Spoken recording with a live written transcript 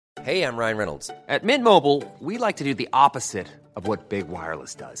Hey, I'm Ryan Reynolds. At Mint Mobile, we like to do the opposite of what Big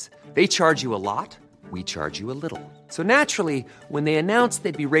Wireless does. They charge you a lot, we charge you a little. So naturally, when they announced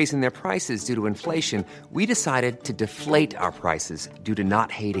they'd be raising their prices due to inflation, we decided to deflate our prices due to not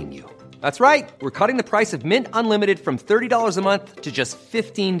hating you. That's right. We're cutting the price of Mint Unlimited from $30 a month to just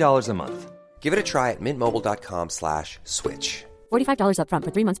 $15 a month. Give it a try at mintmobile.com/switch. $45 up front for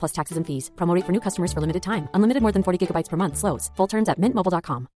 3 months plus taxes and fees. Promo rate for new customers for limited time. Unlimited more than 40 gigabytes per month. Slows full terms at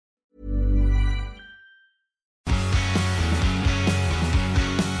mintmobile.com.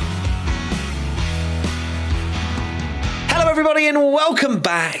 Hello, everybody, and welcome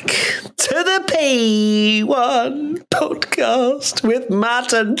back to the P1 podcast with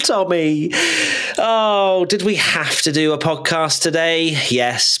Matt and Tommy. Oh, did we have to do a podcast today?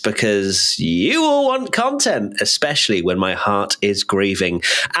 Yes, because you all want content, especially when my heart is grieving.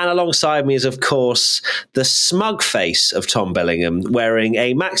 And alongside me is, of course, the smug face of Tom Bellingham, wearing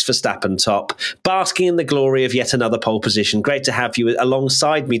a Max Verstappen top, basking in the glory of yet another pole position. Great to have you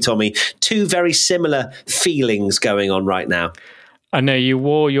alongside me, Tommy. Two very similar feelings going on right now. I know you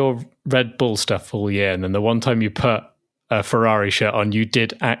wore your Red Bull stuff all year, and then the one time you put a Ferrari shirt on, you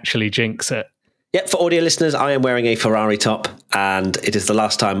did actually jinx it. Yep, for audio listeners, I am wearing a Ferrari top, and it is the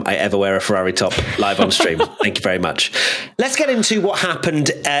last time I ever wear a Ferrari top live on stream. Thank you very much. Let's get into what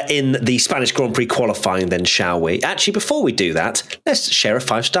happened in the Spanish Grand Prix qualifying then, shall we? Actually, before we do that, let's share a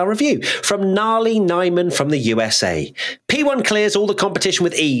 5-star review from Gnarly Nyman from the USA. P1 clears all the competition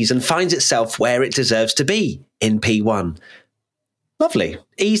with ease and finds itself where it deserves to be, in P1. Lovely.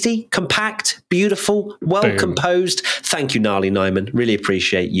 Easy, compact, beautiful, well-composed. Thank you, Gnarly Nyman. Really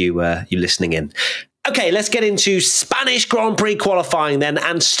appreciate you listening in. Okay, let's get into Spanish Grand Prix qualifying then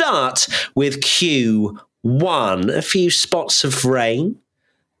and start with Q1. A few spots of rain,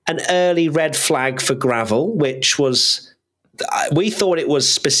 an early red flag for gravel, which was... We thought it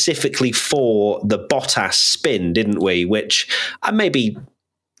was specifically for the Bottas spin, didn't we? Which maybe...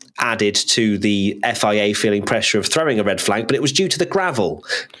 added to the FIA feeling pressure of throwing a red flag, but it was due to the gravel,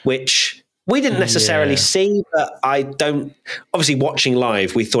 which we didn't necessarily see, but obviously watching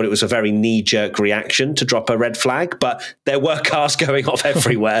live, we thought it was a very knee-jerk reaction to drop a red flag, but there were cars going off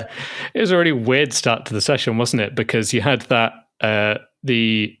everywhere. It was a really weird start to the session, wasn't it? Because you had that,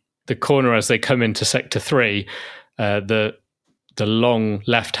 the corner as they come into sector 3, the long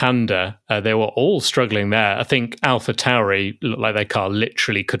left-hander, they were all struggling there. I think AlphaTauri looked like their car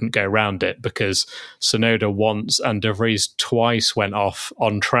literally couldn't go around it because Tsunoda once and De Vries twice went off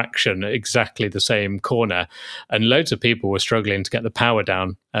on traction at exactly the same corner, and loads of people were struggling to get the power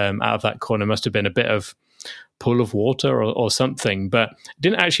down out of that corner. Must have been a bit of pool of water or something, but it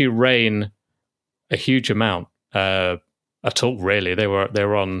didn't actually rain a huge amount at all, really. They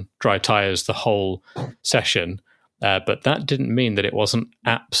were on dry tyres the whole session. But that didn't mean that it wasn't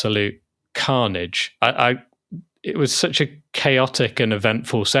absolute carnage. It was such a chaotic and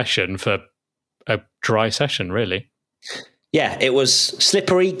eventful session for a dry session, really. Yeah, it was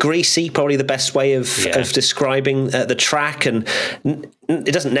slippery, greasy, probably the best way of describing the track. And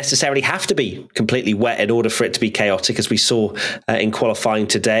it doesn't necessarily have to be completely wet in order for it to be chaotic, as we saw in qualifying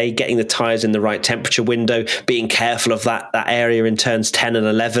today. Getting the tyres in the right temperature window, being careful of that area in turns 10 and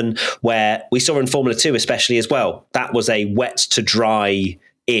 11, where we saw in Formula 2 especially as well. That was a wet to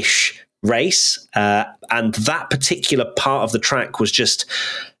dry-ish race. And that particular part of the track was just...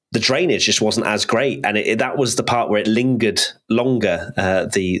 the drainage just wasn't as great, and that was the part where it lingered longer,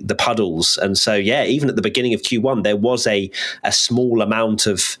 the puddles. And so, yeah, even at the beginning of Q1, there was a small amount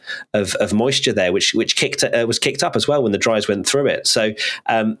of moisture there, which was kicked up as well when the dries went through it. So,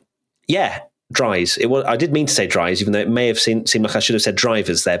 dries. I did mean to say dries, even though it may have seemed like I should have said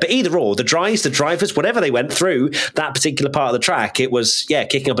drivers there. But either or, the drivers, whatever they went through that particular part of the track, it was,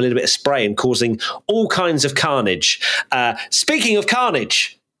 kicking up a little bit of spray and causing all kinds of carnage. Speaking of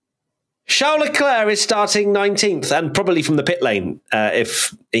carnage... Charles Leclerc is starting 19th, and probably from the pit lane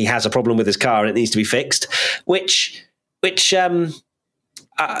if he has a problem with his car and it needs to be fixed. Which when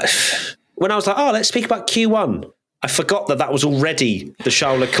I was like, let's speak about Q1, I forgot that was already the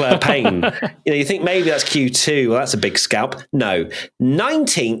Charles Leclerc pain. You think maybe that's Q2. Well, that's a big scalp. No,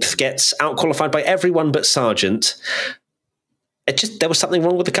 19th gets out-qualified by everyone but Sargent. There was something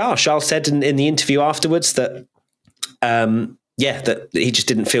wrong with the car. Charles said in the interview afterwards that... that he just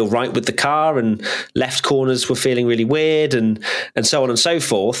didn't feel right with the car, and left corners were feeling really weird, and so on and so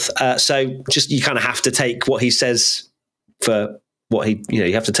forth. So just you kind of have to take what he says for what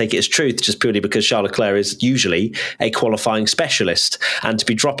you have to take it as truth, just purely because Charles Leclerc is usually a qualifying specialist, and to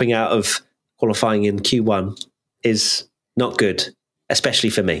be dropping out of qualifying in Q1 is not good, especially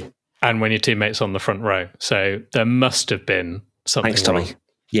for me. And when your teammate's on the front row, so there must have been something Thanks, Tommy. wrong.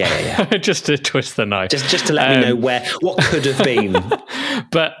 Yeah. Just to twist the knife. Just to let me know what could have been.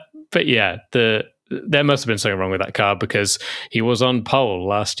 But yeah, there must have been something wrong with that car because he was on pole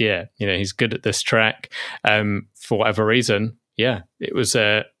last year. He's good at this track. For whatever reason, it was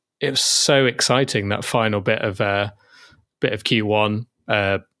so exciting, that final bit of Q1.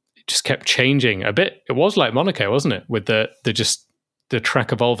 It just kept changing a bit. It was like Monaco, wasn't it? With the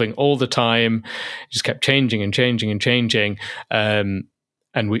track evolving all the time. It just kept changing and changing and changing.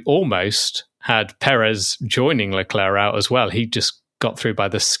 And we almost had Perez joining Leclerc out as well. He just got through by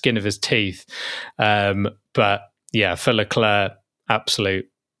the skin of his teeth. But yeah, for Leclerc, absolute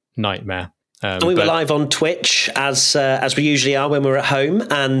nightmare. And we were live on Twitch as we usually are when we're at home,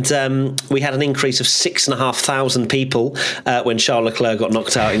 and we had an increase of 6,500 people when Charles Leclerc got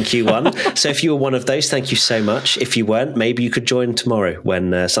knocked out in Q1. So if you were one of those, thank you so much. If you weren't, maybe you could join tomorrow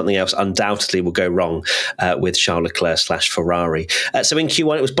when something else undoubtedly will go wrong with Charles Leclerc / Ferrari. So in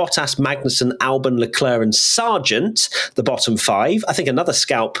Q1, it was Bottas, Magnussen, Albon, Leclerc and Sargent, the bottom five. I think another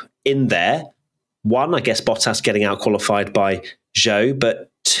scalp in there. One, I guess Bottas getting out qualified by Zhou, but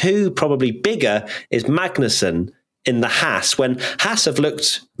two, probably bigger, is Magnussen in the Haas, when Haas have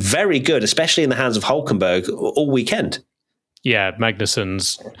looked very good, especially in the hands of Hülkenberg, all weekend. Yeah,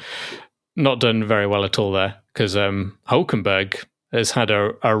 Magnussen's not done very well at all there because Hülkenberg has had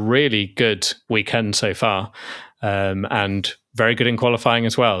a really good weekend so far and very good in qualifying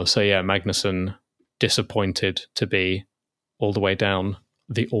as well. So yeah, Magnussen disappointed to be all the way down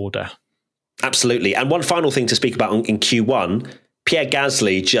the order. Absolutely. And one final thing to speak about in Q1, Pierre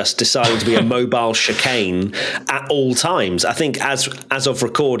Gasly just decided to be a mobile chicane at all times. I think as of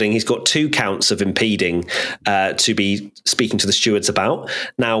recording, he's got 2 counts of impeding to be speaking to the stewards about.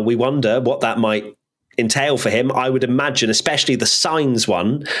 Now, we wonder what that might entail for him. I would imagine, especially the Sainz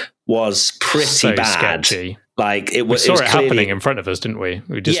one, was pretty so bad. Sketchy. Like it was, we saw it clearly happening in front of us, didn't we?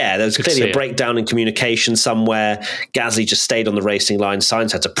 There was clearly a breakdown in communication somewhere. Gasly just stayed on the racing line.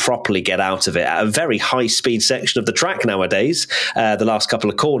 Sainz had to properly get out of it at a very high speed section of the track nowadays, the last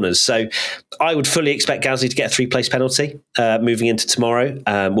couple of corners. So I would fully expect Gasly to get a 3-place penalty moving into tomorrow.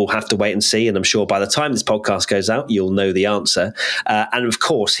 We'll have to wait and see. And I'm sure by the time this podcast goes out, you'll know the answer. And of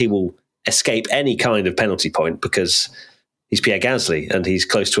course, he will escape any kind of penalty point because he's Pierre Gasly and he's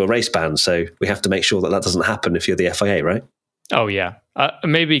close to a race ban. So we have to make sure that doesn't happen if you're the FIA, right? Oh, yeah.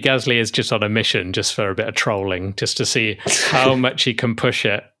 Maybe Gasly is just on a mission just for a bit of trolling, just to see how much he can push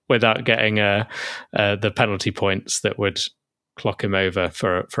it without getting the penalty points that would clock him over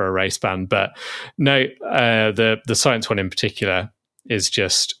for a race ban. But no, the Sainz one in particular is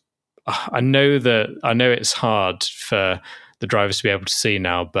just, I know it's hard for the drivers to be able to see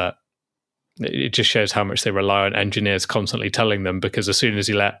now, but it just shows how much they rely on engineers constantly telling them, because as soon as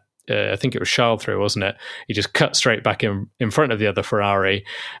he let, I think it was Charles through, wasn't it? He just cut straight back in front of the other Ferrari.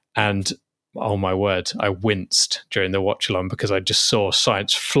 And oh my word, I winced during the watch along because I just saw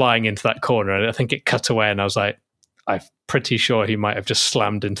Sainz flying into that corner. And I think it cut away and I was like, I'm pretty sure he might have just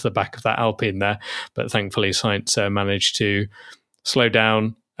slammed into the back of that Alpine there. But thankfully Sainz managed to slow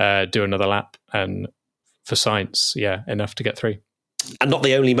down, do another lap. And for Sainz, enough to get through. And not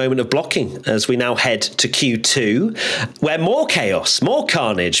the only moment of blocking as we now head to Q2, where more chaos, more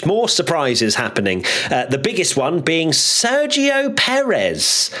carnage, more surprises happening. The biggest one being Sergio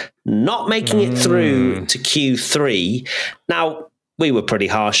Perez not making it through to Q3. Now, we were pretty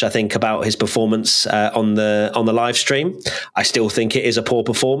harsh, I think, about his performance on the live stream. I still think it is a poor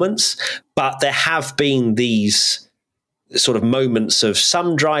performance, but there have been these sort of moments of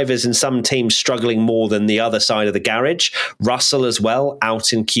some drivers in some teams struggling more than the other side of the garage. Russell as well,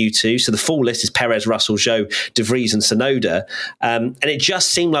 out in Q2. So the full list is Perez, Russell, Zhou, De Vries and Tsunoda. And it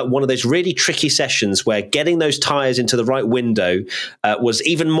just seemed like one of those really tricky sessions where getting those tyres into the right window was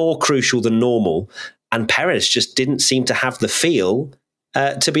even more crucial than normal. And Perez just didn't seem to have the feel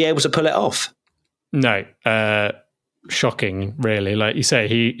to be able to pull it off. No, shocking, really. Like you say,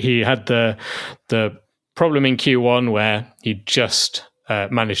 he had the problem in Q1 where he just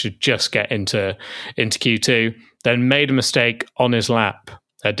managed to just get into Q2, then made a mistake on his lap,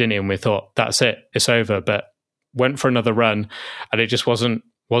 didn't he? And we thought, that's it, it's over. But went for another run, and it just wasn't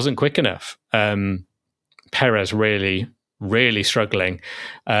quick enough. Perez really, really struggling,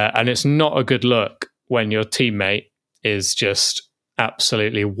 and it's not a good look when your teammate is just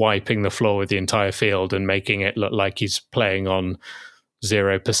absolutely wiping the floor with the entire field and making it look like he's playing on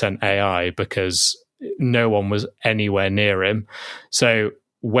 0% AI because no one was anywhere near him. So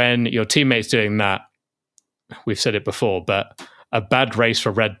when your teammate's doing that, we've said it before, but a bad race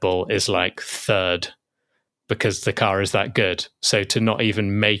for Red Bull is like third because the car is that good. So to not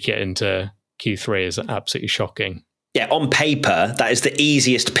even make it into Q3 is absolutely shocking. Yeah, on paper, that is the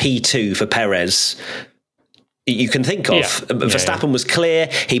easiest P2 for Perez you can think of. Verstappen was clear.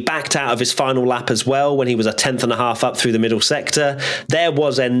 He backed out of his final lap as well when he was a 10th and a half up through the middle sector. There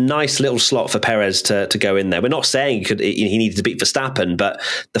was a nice little slot for Perez to go in there. We're not saying he needed to beat Verstappen, but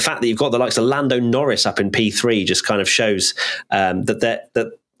the fact that you've got the likes of Lando Norris up in P3 just kind of shows that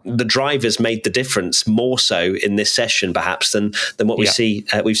the drivers made the difference more so in this session, perhaps, than what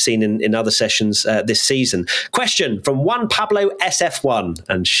we've seen in other sessions this season. Question from one Pablo SF1,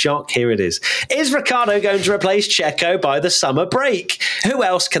 and shock, here it is. Is Ricciardo going to replace Checo by the summer break? Who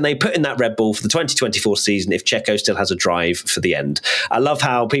else can they put in that Red Bull for the 2024 season if Checo still has a drive for the end? I love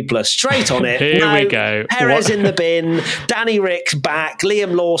how people are straight on it. Here we go. Perez in the bin, Danny Rick's back,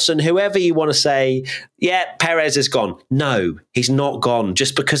 Liam Lawson, whoever you want to say. Yeah, Perez is gone. No, he's not gone.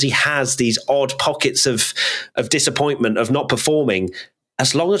 Just because he has these odd pockets of disappointment, of not performing,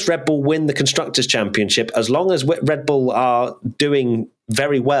 as long as Red Bull win the Constructors' Championship, as long as Red Bull are doing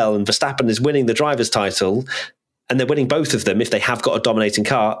very well and Verstappen is winning the driver's title, and they're winning both of them if they have got a dominating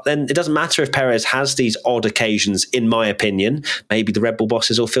car, then it doesn't matter if Perez has these odd occasions, in my opinion. Maybe the Red Bull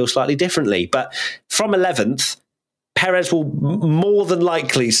bosses will feel slightly differently. But from 11th, Perez will more than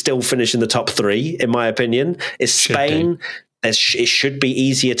likely still finish in the top 3, in my opinion. It's Spain. It should be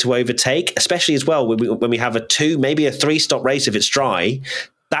easier to overtake, especially as well when we have a 2, maybe a 3-stop race if it's dry.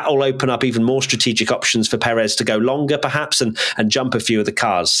 That'll open up even more strategic options for Perez to go longer, perhaps, and jump a few of the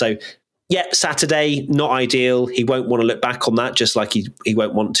cars. So, yeah, Saturday, not ideal. He won't want to look back on that, just like he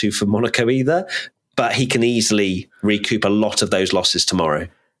won't want to for Monaco either. But he can easily recoup a lot of those losses tomorrow.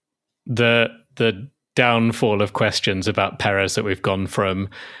 The downfall of questions about Perez that we've gone from,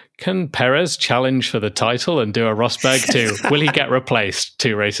 can Perez challenge for the title and do a Rosberg to will he get replaced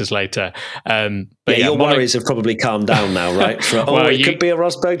 2 races later? But your worries have probably calmed down now, right? It could be a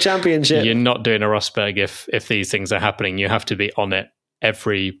Rosberg championship. You're not doing a Rosberg if these things are happening. You have to be on it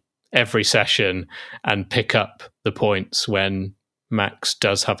every session and pick up the points when Max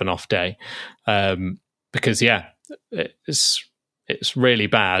does have an off day. Because it's really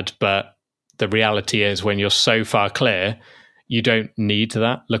bad, but the reality is when you're so far clear, you don't need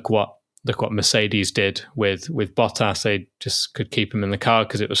that. Look what Mercedes did with Bottas. They just could keep him in the car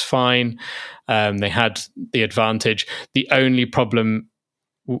because it was fine. They had the advantage. The only problem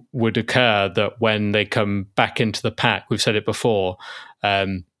would occur that when they come back into the pack, we've said it before,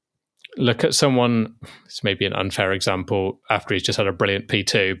 look at someone, it's maybe an unfair example after he's just had a brilliant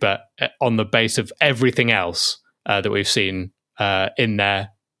P2, but on the base of everything else that we've seen in their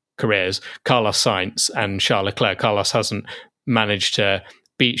careers, Carlos Sainz and Charles Leclerc. Carlos hasn't managed to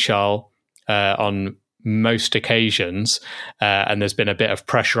beat Charles on most occasions, and there's been a bit of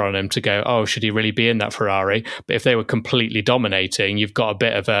pressure on him to go, oh, should he really be in that Ferrari? But if they were completely dominating, you've got a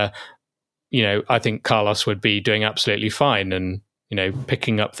bit of a, I think Carlos would be doing absolutely fine and,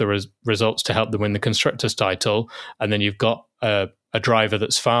 picking up the results to help them win the Constructors' title, and then you've got a driver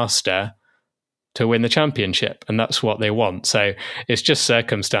that's faster to win the championship, and that's what they want. So it's just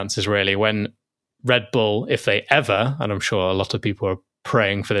circumstances, really. When Red Bull, if they ever, and I'm sure a lot of people are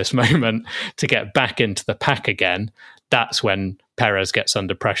praying for this moment, to get back into the pack again, that's when Perez gets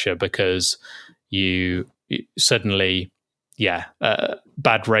under pressure, because you suddenly,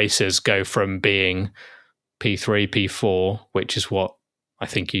 bad races go from being P3, P4, which is what I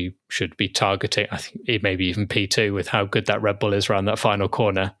think you should be targeting. I think maybe even P2 with how good that Red Bull is around that final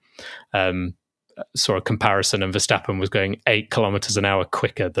corner. Saw a comparison, and Verstappen was going 8 kilometers an hour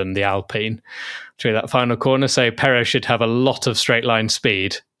quicker than the Alpine through that final corner. So Perez should have a lot of straight line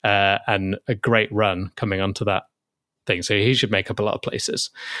speed and a great run coming onto that thing. So he should make up a lot of places.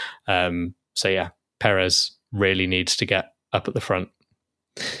 Perez really needs to get up at the front.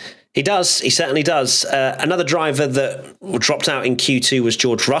 He does. He certainly does. Another driver that dropped out in Q2 was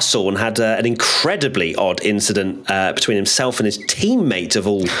George Russell, and had an incredibly odd incident between himself and his teammate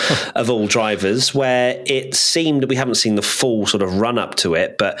of all drivers, where it seemed, we haven't seen the full sort of run up to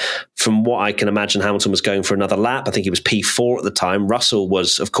it, but from what I can imagine, Hamilton was going for another lap. I think he was P4 at the time. Russell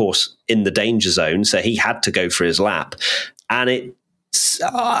was, of course, in the danger zone, so he had to go for his lap. And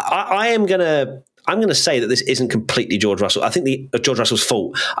I'm going to say that this isn't completely George Russell. I think George Russell's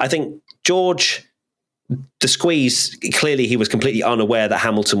fault. I think the squeeze, clearly he was completely unaware that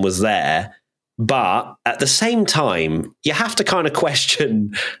Hamilton was there. But at the same time, you have to kind of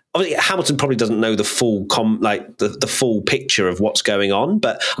question. Obviously, Hamilton probably doesn't know the full the full picture of what's going on,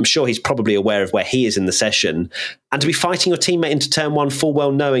 but I'm sure he's probably aware of where he is in the session. And to be fighting your teammate into turn 1, full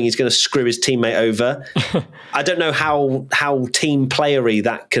well knowing he's going to screw his teammate over, I don't know how team playery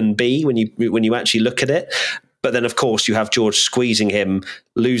that can be when you actually look at it. But then, of course, you have George squeezing him,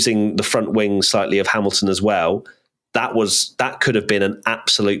 losing the front wing slightly of Hamilton as well. that could have been an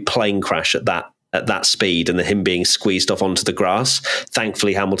absolute plane crash at that speed, and him being squeezed off onto the grass.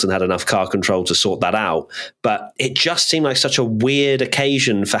 Thankfully, Hamilton had enough car control to sort that out. But it just seemed like such a weird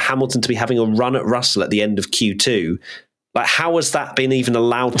occasion for Hamilton to be having a run at Russell at the end of Q2. Like, how has that been even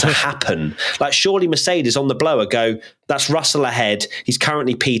allowed to happen? Like, surely Mercedes on the blower go, that's Russell ahead. He's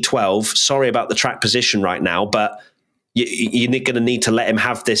currently P12. Sorry about the track position right now, but you're going to need to let him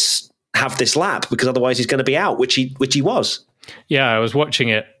have this lap, because otherwise he's going to be out, which he was. Yeah, I was watching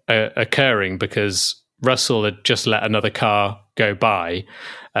it occurring because Russell had just let another car go by,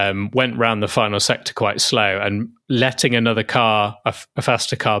 went round the final sector quite slow, and letting another car, a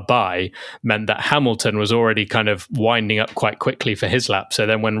faster car, by meant that Hamilton was already kind of winding up quite quickly for his lap. So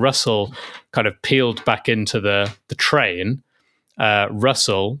then when Russell kind of peeled back into the train,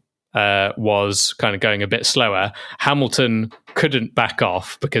 Russell was kind of going a bit slower. Hamilton couldn't back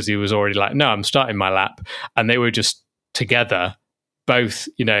off because he was already like, no, I'm starting my lap. And they were just together, both,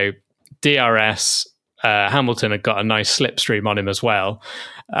 DRS, Hamilton had got a nice slipstream on him as well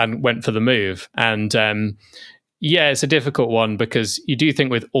and went for the move. And it's a difficult one, because you do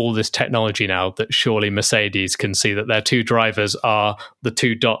think with all this technology now that surely Mercedes can see that their two drivers are the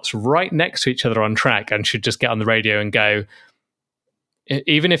two dots right next to each other on track and should just get on the radio and go,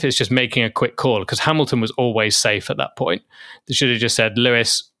 even if it's just making a quick call, because Hamilton was always safe at that point. They should have just said,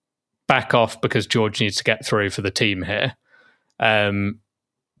 Lewis, back off, because George needs to get through for the team here.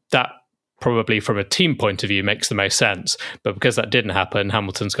 That probably from a team point of view makes the most sense. But because that didn't happen,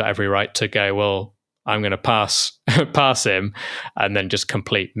 Hamilton's got every right to go, well, I'm going to pass him, and then just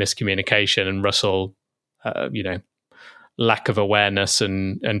complete miscommunication, and Russell, lack of awareness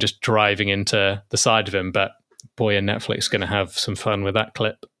and just driving into the side of him. But boy, are Netflix going to have some fun with that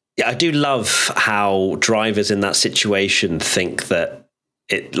clip. Yeah, I do love how drivers in that situation think that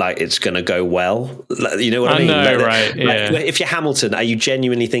it's going to go well. You know what I mean? Right. Yeah. If you're Hamilton, are you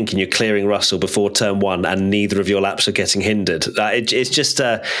genuinely thinking you're clearing Russell before turn one and neither of your laps are getting hindered? It's just,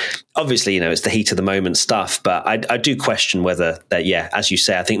 obviously, it's the heat of the moment stuff, but I do question whether that, as you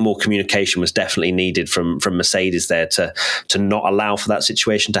say, I think more communication was definitely needed from Mercedes there to not allow for that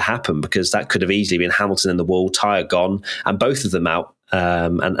situation to happen, because that could have easily been Hamilton in the wall, tyre gone, and both of them out,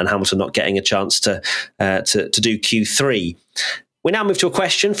 and Hamilton not getting a chance to do Q3. We now move to a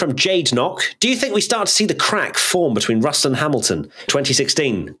question from Jade Knock. Do you think we start to see the crack form between Russell and Hamilton?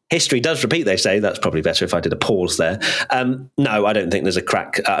 2016. History does repeat, they say. That's probably better if I did a pause there. No, I don't think there's a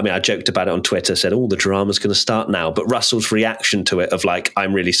crack. I joked about it on Twitter, said, the drama's going to start now. But Russell's reaction to it of like,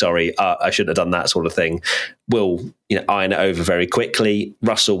 I'm really sorry, I shouldn't have done that sort of thing, will iron it over very quickly.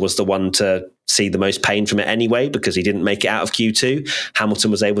 Russell was the one to see the most pain from it anyway, because he didn't make it out of Q2. Hamilton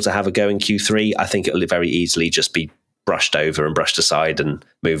was able to have a go in Q3. I think it'll very easily just be brushed over and brushed aside and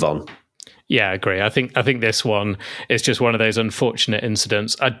move on. Yeah, I agree. I think this one is just one of those unfortunate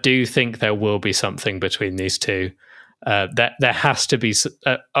incidents. I do think there will be something between these two. There has to be,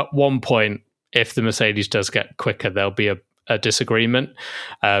 at one point, if the Mercedes does get quicker, there'll be a disagreement.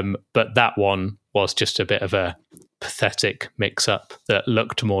 But that one was just a bit of a pathetic mix-up that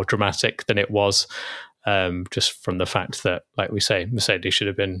looked more dramatic than it was, just from the fact that, like we say, Mercedes should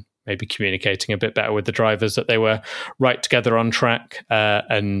have been maybe communicating a bit better with the drivers that they were right together on track,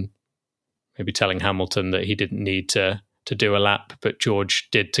 and maybe telling Hamilton that he didn't need to do a lap, but George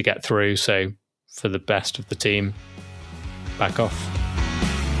did to get through. So for the best of the team, back off.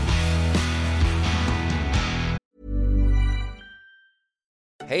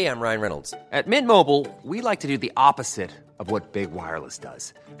 Hey, I'm Ryan Reynolds. At Mint Mobile, we like to do the opposite of what Big Wireless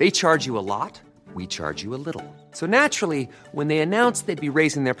does. They charge you a lot. We charge you a little. So naturally, when they announced they'd be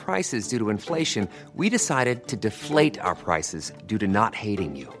raising their prices due to inflation, we decided to deflate our prices due to not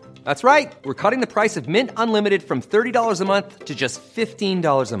hating you. That's right. We're cutting the price of Mint Unlimited from $30 a month to just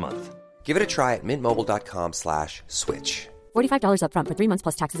 $15 a month. Give it a try at mintmobile.com/switch. $45 up front for 3 months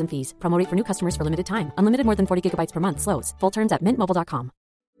plus taxes and fees. Promo rate for new customers for limited time. Unlimited more than 40 gigabytes per month. Slows full terms at mintmobile.com.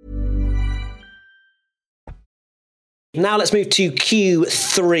 Now let's move to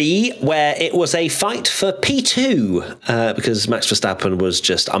Q3, where it was a fight for P2, because Max Verstappen was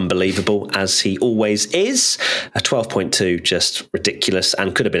just unbelievable, as he always is. A 12.2, just ridiculous,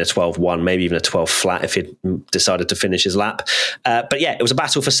 and could have been a 12.1, maybe even a 12 flat if he'd decided to finish his lap. But yeah, it was a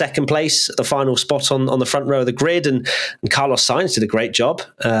battle for second place, the final spot on the front row of the grid, and Carlos Sainz did a great job,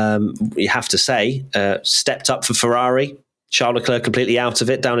 you have to say. Stepped up for Ferrari. Charles Leclerc completely out of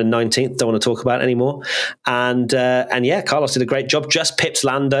it, down in 19th. Don't want to talk about it anymore. And yeah, Carlos did a great job. Just pipped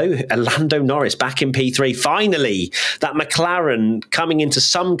Lando Norris back in P3. Finally, that McLaren coming into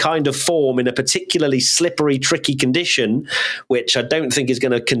some kind of form in a particularly slippery, tricky condition, which I don't think is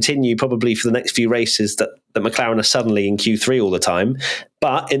going to continue probably for the next few races, that McLaren are suddenly in Q3 all the time.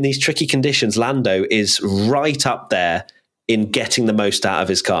 But in these tricky conditions, Lando is right up there in getting the most out of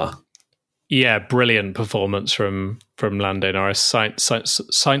his car. Yeah, brilliant performance from Lando Norris.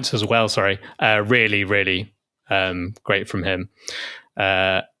 Sainz as well, sorry. Really, really great from him.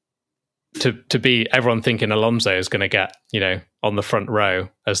 To be everyone thinking Alonso is going to get, on the front row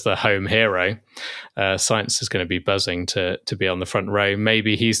as the home hero. Sainz is going to be buzzing to be on the front row.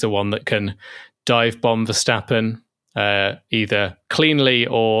 Maybe he's the one that can dive bomb Verstappen, either cleanly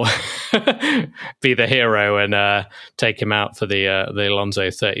or be the hero and take him out for the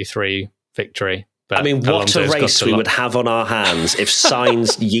Alonso 33 victory. But I mean, what a race we would have on our hands if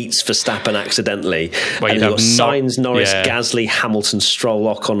Sainz yeets Verstappen accidentally. Well, and you've got Sainz, Norris, Gasly, Hamilton, Stroll,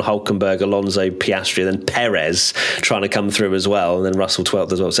 Ocon, Hülkenberg, Alonso, Piastri, and then Perez trying to come through as well, and then Russell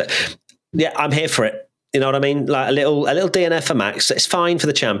 12th as well. So, yeah, I'm here for it. You know what I mean? Like a little DNF for Max. It's fine for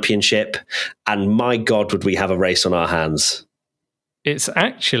the championship. And my God, would we have a race on our hands? It's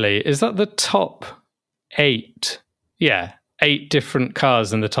actually, is that the top 8? Yeah, 8 different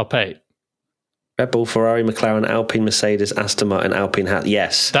cars in the top 8. Red Bull, Ferrari, McLaren, Alpine, Mercedes, Aston Martin, Alpine.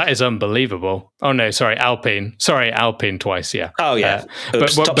 Yes. That is unbelievable. Oh, no, sorry, Alpine. Sorry, Alpine twice, yeah. Oh, yeah.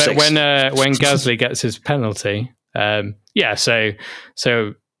 But when Gasly gets his penalty, so...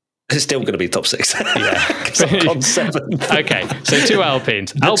 It's still going to be top 6. Yeah. On 7th. Okay, so 2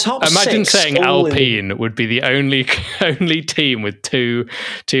 Alpines. Imagine saying Alpine would be the only team with two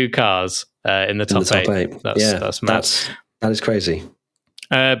cars in the top 8. That's mad. That is crazy.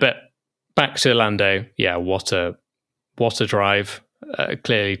 But back to Lando. Yeah, what a drive.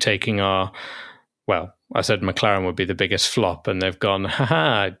 Clearly taking I said McLaren would be the biggest flop, and they've gone,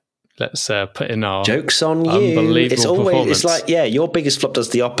 let's put in our joke's on you. It's like, your biggest flop does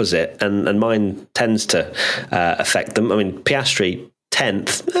the opposite, and mine tends to affect them. I mean, Piastri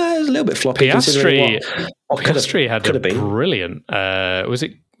 10th, is a little bit floppy. Piastri had a brilliant.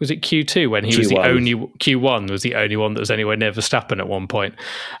 Was it Q2 when he was the only Q1 was the only one that was anywhere near Verstappen at one point?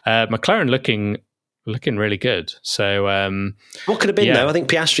 McLaren looking really good. So what could have been though? I think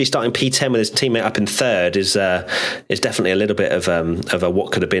Piastri starting P10 with his teammate up in 3rd is definitely a little bit of a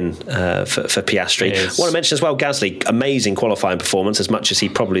what could have been for Piastri. I want to mention as well, Gasly, amazing qualifying performance. As much as he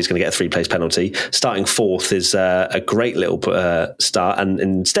probably is going to get a 3-place penalty, starting 4th is a great little start, and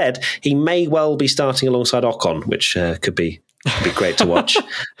instead he may well be starting alongside Ocon, which could be great to watch.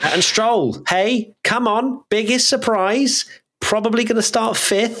 And Stroll, hey, come on, biggest surprise. Probably going to start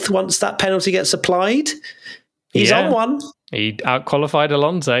 5th once that penalty gets applied. He's on one. He out-qualified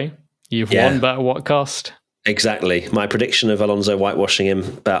Alonso. You've won, but at what cost? Exactly. My prediction of Alonso whitewashing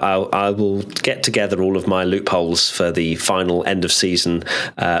him, but I will get together all of my loopholes for the final end of season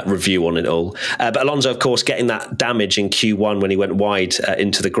review on it all. But Alonso, of course, getting that damage in Q1 when he went wide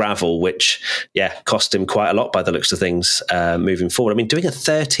into the gravel, which, cost him quite a lot by the looks of things moving forward. I mean, doing a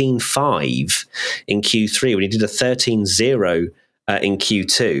 13.5 in Q3 when he did a 13.0 in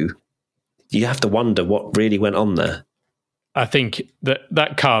Q2, you have to wonder what really went on there. I think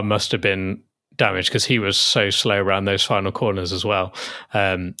that car must have been damaged because he was so slow around those final corners as well.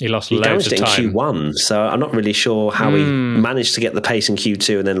 He lost loads of time. He damaged it in Q1, so I'm not really sure how he managed to get the pace in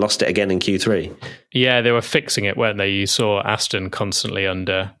Q2 and then lost it again in Q3. Yeah, they were fixing it, weren't they? You saw Aston constantly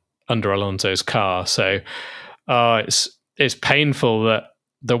under Alonso's car. So it's painful that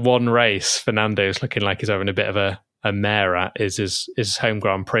the one race Fernando's looking like he's having a bit of a mare at is his home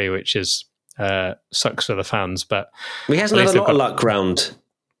Grand Prix, which is sucks for the fans. But he hasn't had a lot of luck round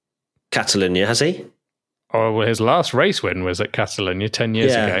Catalonia, has he? Oh, well, his last race win was at Catalonia 10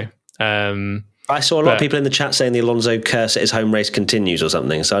 years ago. I saw a lot of people in the chat saying the Alonso curse at his home race continues or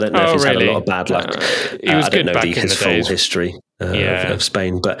something, so I don't know if he's had a lot of bad luck. He was good back in his the full days. history of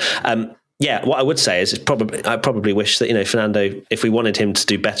Spain. But what I would say is I probably wish that, Fernando, if we wanted him to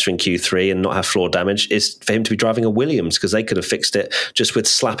do better in Q3 and not have floor damage, is for him to be driving a Williams, because they could have fixed it just with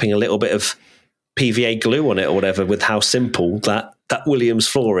slapping a little bit of PVA glue on it or whatever, with how simple that Williams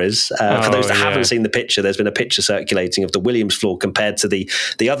floor is. For those that haven't seen the picture, there's been a picture circulating of the Williams floor compared to the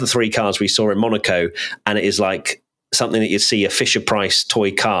other 3 cars we saw in Monaco, and it is like something that you'd see a Fisher-Price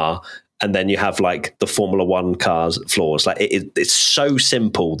toy car, and then you have like the Formula One cars floors. Like it's so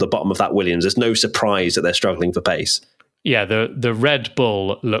simple, the bottom of that Williams. There's no surprise that they're struggling for pace. Yeah, the Red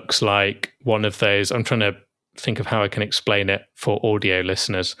Bull looks like one of those. I'm trying to think of how I can explain it for audio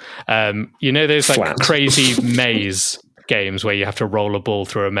listeners. Those like crazy maze games where you have to roll a ball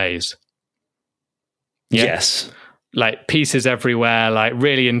through a maze. Yeah? Yes. Like pieces everywhere, like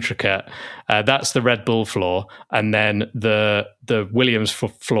really intricate. That's the Red Bull floor, and then the Williams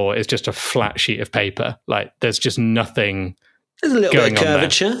floor is just a flat sheet of paper. Like there's just nothing. There's a little bit of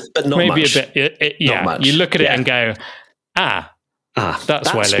curvature, but not maybe much. A bit. Not much. You look at it and go,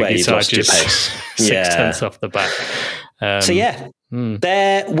 that's where Logie charges 6/10 off the back.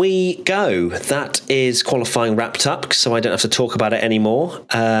 There we go. That is qualifying wrapped up, so I don't have to talk about it anymore.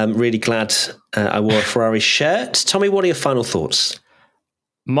 Really glad I wore a Ferrari shirt. Tommy, what are your final thoughts?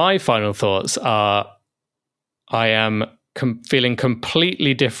 My final thoughts are I am feeling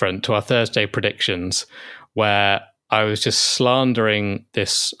completely different to our Thursday predictions, where I was just slandering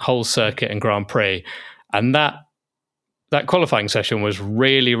this whole circuit and Grand Prix. And that qualifying session was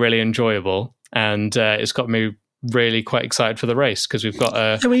really, really enjoyable. And it's got me really quite excited for the race because we've got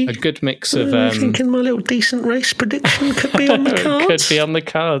a good mix of... thinking my little decent race prediction could be on the cards? Could be on the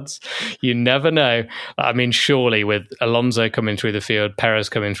cards. You never know. I mean, surely with Alonso coming through the field, Perez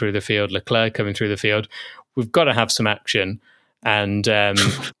coming through the field, Leclerc coming through the field, we've got to have some action. And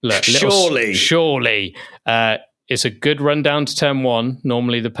look, surely it's a good run down to turn one.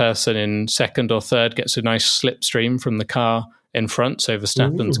 Normally the person in second or third gets a nice slipstream from the car in front, so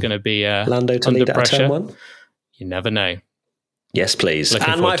Verstappen's going to be Lando to under lead pressure. At turn one. You never know. Yes, please.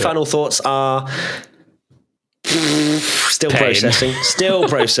 And my final thoughts are still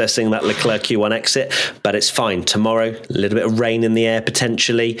processing that Leclerc Q1 exit, but it's fine. Tomorrow, a little bit of rain in the air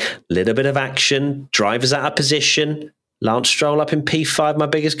potentially, a little bit of action, drivers out of position, Lance Stroll up in P5, my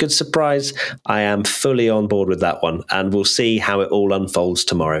biggest good surprise. I am fully on board with that one, and we'll see how it all unfolds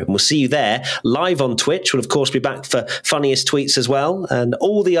tomorrow. And we'll see you there live on Twitch. We'll, of course, be back for funniest tweets as well, and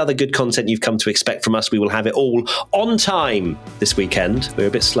all the other good content you've come to expect from us. We will have it all on time this weekend. We were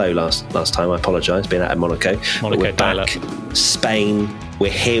a bit slow last time. I apologise, being out of Monaco. We're back, Spain.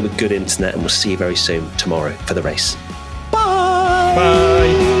 We're here with good internet, and we'll see you very soon tomorrow for the race. Bye!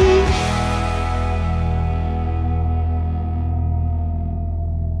 Bye!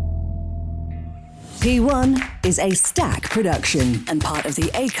 P1 is a Stack production and part of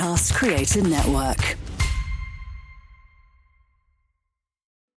the Acast Creator Network.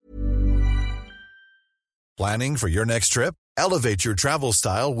 Planning for your next trip? Elevate your travel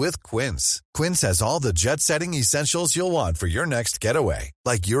style with Quince. Quince has all the jet-setting essentials you'll want for your next getaway,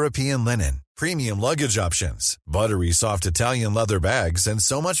 like European linen, premium luggage options, buttery soft Italian leather bags, and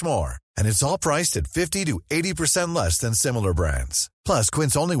so much more. And it's all priced at 50 to 80% less than similar brands. Plus,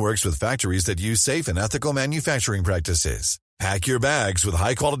 Quince only works with factories that use safe and ethical manufacturing practices. Pack your bags with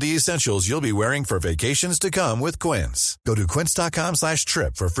high-quality essentials you'll be wearing for vacations to come with Quince. Go to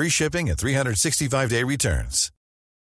quince.com/trip for free shipping and 365-day returns.